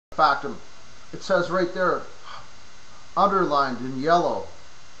Factum. It says right there, underlined in yellow,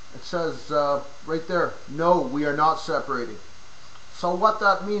 it says right there, no, we are not separating. So what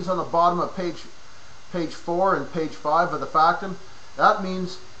that means on the bottom of page 4 and page 5 of the Factum, that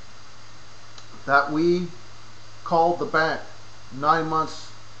means that we called the bank 9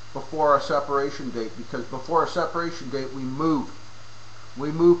 months before our separation date, because before our separation date we moved.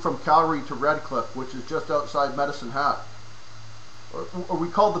 We moved from Calgary to Redcliffe, which is just outside Medicine Hat. We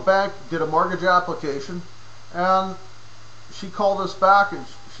called the bank, did a mortgage application, and she called us back and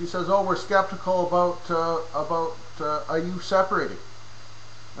she says, oh, we're skeptical about are you separating?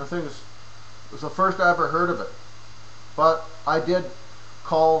 And the thing is, it was the first I ever heard of it. But I did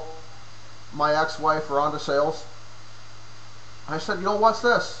call my ex-wife, Rhonda Sales. I said, you know, what's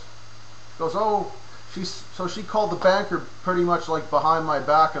this? She goes, oh, so she called the banker pretty much like behind my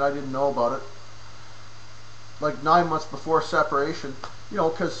back, and I didn't know about it. Like 9 months before separation, you know,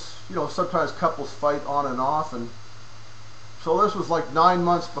 because, you know, sometimes couples fight on and off, and so this was like 9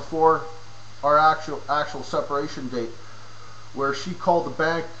 months before our actual separation date, where she called the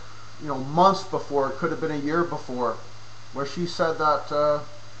bank, you know, months before. It could have been a year before, where she said that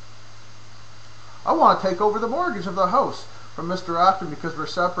I want to take over the mortgage of the house from Mr. Afton because we're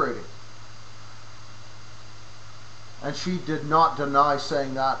separating. And she did not deny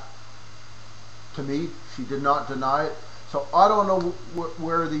saying that to me. She did not deny it. So I don't know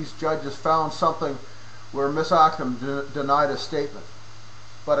where these judges found something where Miss Factum denied a statement.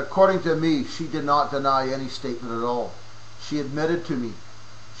 But according to me, she did not deny any statement at all. She admitted to me.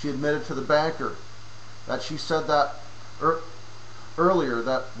 She admitted to the banker that she said that earlier,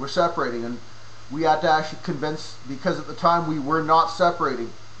 that we're separating, and we had to actually convince, because at the time we were not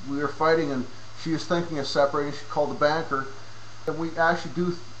separating. We were fighting, and she was thinking of separating. She called the banker, and we actually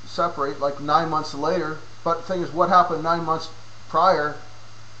do separate like 9 months later. But the thing is, what happened 9 months prior,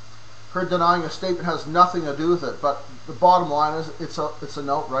 her denying a statement has nothing to do with it. But the bottom line is, it's an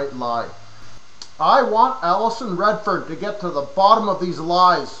outright lie. I want Alison Redfern to get to the bottom of these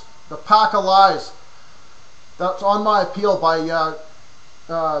lies, the pack of lies that's on my appeal by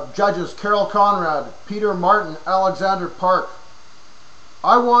judges Carol Conrad, Peter Martin, Alexander Park.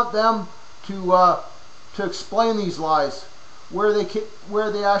 I want them to explain these lies, where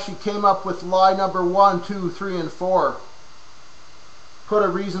they actually came up with lie number 1, 2, 3, and 4. Put a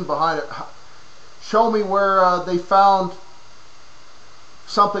reason behind it. Show me where they found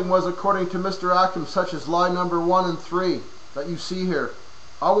something was according to Mr. Ackham, such as lie number 1 and 3 that you see here.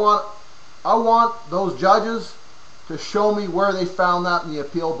 I want those judges to show me where they found that in the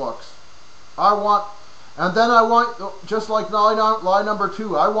appeal books. And then I want, just like lie number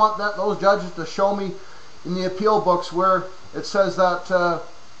 2, I want those judges to show me in the appeal books where it says that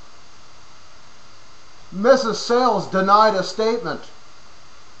Mrs. Sales denied a statement.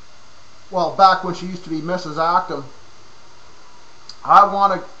 Well, back when she used to be Mrs. Ackham. I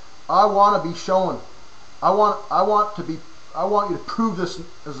want to be shown. I want you to prove this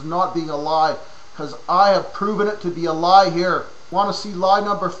as not being a lie, because I have proven it to be a lie here. Want to see lie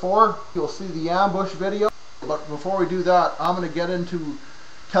number 4? You'll see the ambush video. But before we do that, I'm going to get into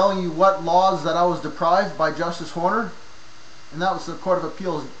telling you what laws that I was deprived by Justice Horner. And that was the Court of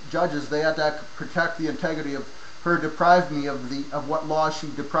Appeals judges. They had to protect the integrity of her, deprived me of what laws she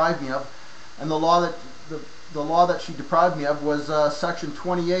deprived me of. And the law that she deprived me of was Section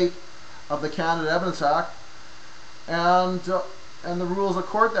 28 of the Canada Evidence Act. And the rules of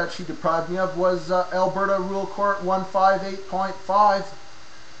court that she deprived me of was Alberta Rule Court 158.5,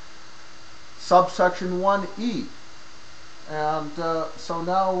 subsection 1E. And so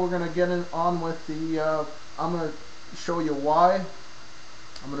now we're going to get on with the, I'm going to show you why.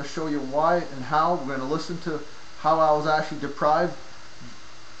 I'm going to show you why and how. We're going to listen to how I was actually deprived.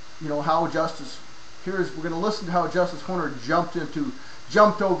 You know, how we're going to listen to how Justice Horner jumped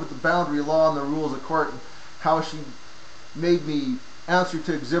over the boundary law and the rules of court, and how she made me answer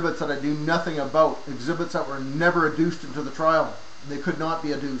to exhibits that I knew nothing about, exhibits that were never adduced into the trial. They could not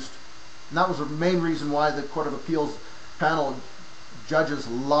be adduced. And that was the main reason why the Court of Appeals panel judges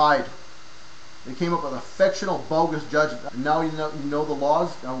lied. They came up with a fictional, bogus judgment. And now you know the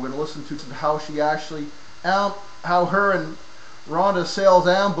laws. Now we're going to listen to how she actually, how her and Rhonda Sales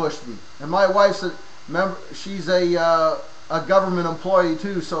ambushed me. And my wife's she's a government employee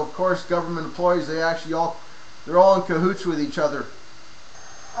too. So of course, government employees, they're all in cahoots with each other.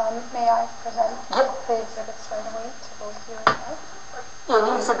 May I present the exhibits right away to both you and I?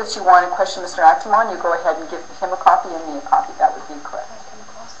 Any exhibits you want to question Mr. Ackham on, you go ahead and give him a copy and me a copy. That would be correct.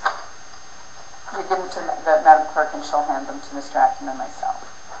 You give them to the Madam Clerk and she'll hand them to Mr. Ackham and myself.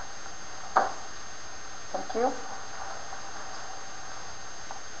 Thank you.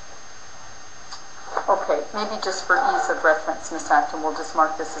 Okay, maybe just for ease of reference, Ms. Acton, we'll just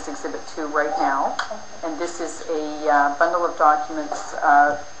mark this as Exhibit 2 right now. And this is a bundle of documents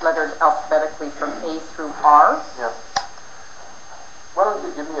lettered alphabetically from A through R. Yeah. Why don't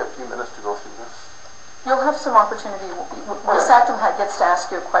you give me a few minutes to go through this? You'll have some opportunity. Ms. Acton gets to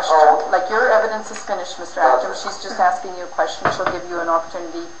ask you a question. Like, your evidence is finished, Mr. Acton. She's just asking you a question. She'll give you an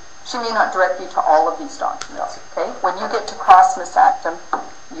opportunity. She may not direct you to all of these documents, okay? When you get to cross Ms. Acton,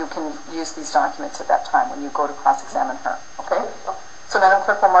 you can use these documents at that time when you go to cross-examine her, okay? So Madam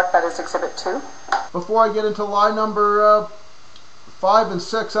Clerk will mark that as Exhibit 2. Before I get into lie number 5 and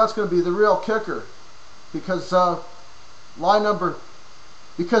 6, that's going to be the real kicker. Because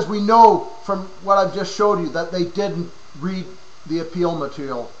because we know from what I've just showed you that they didn't read the appeal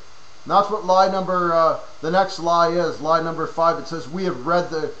material. And that's what lie number, the next lie is, lie number 5. It says, we have read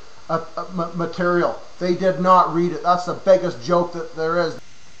the material. They did not read it. That's the biggest joke that there is.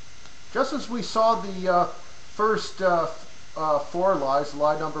 Just as we saw the first 4 lies,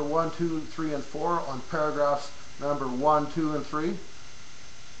 lie number 1, 2, 3, and 4 on paragraphs number 1, 2, and 3.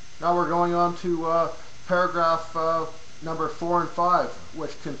 Now we're going on to paragraph number 4 and 5,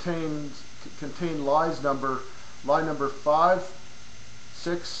 which contain lie number 5,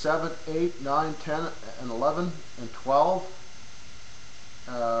 6, 7, 8, 9, 10, and 11, and 12.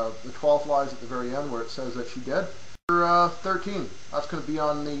 The 12th lies at the very end where it says that she did. 13. That's going to be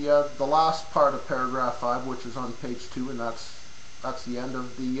on the last part of paragraph 5, which is on page 2, and that's the end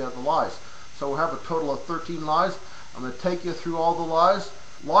of the lies. So we'll have a total of 13 lies. I'm going to take you through all the lies.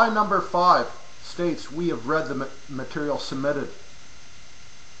 Lie number 5 states, we have read the material submitted.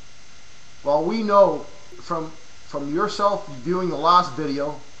 Well, we know from yourself viewing the last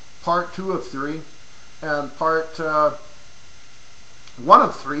video, part 2 of 3, and part 1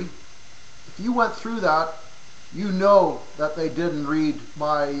 of 3, if you went through that, you know that they didn't read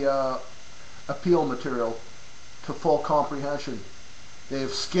my appeal material to full comprehension.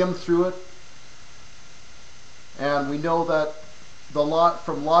 They've skimmed through it, and we know that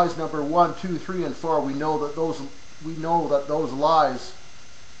from lies number 1, 2, 3, and 4, we know that those lies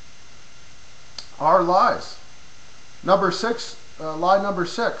are lies. Number 6, lie number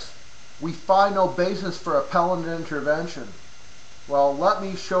 6, we find no basis for appellant intervention. Well, let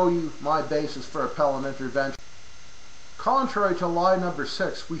me show you my basis for appellant intervention. Contrary to lie number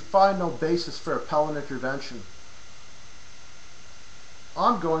 6, we find no basis for appellant intervention.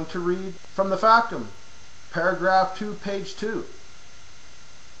 I'm going to read from the Factum, paragraph 2, page 2.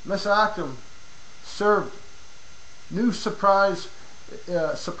 Miss Actum served new surprised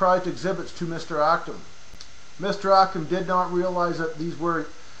exhibits to Mr. Actum. Mr. Actum did not realize that these were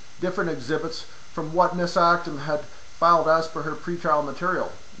different exhibits from what Miss Actum had filed as per her pretrial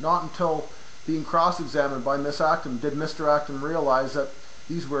material. Not until being cross-examined by Miss Actum did Mr. Actum realize that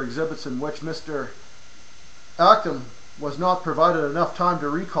these were exhibits in which Mr. Actum was not provided enough time to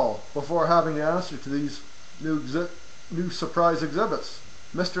recall before having to answer to these new surprise exhibits.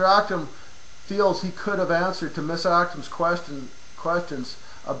 Mr. Actum feels he could have answered to Miss Actum's questions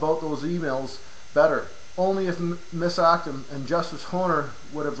about those emails better. Only if Miss Actum and Justice Honer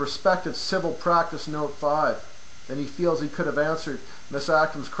would have respected Civil Practice Note 5. Then he feels he could have answered Miss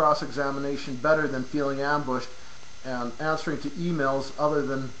Actum's cross-examination better than feeling ambushed and answering to emails other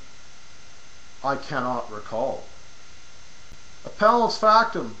than I cannot recall. Appellant's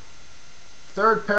Factum, third paragraph.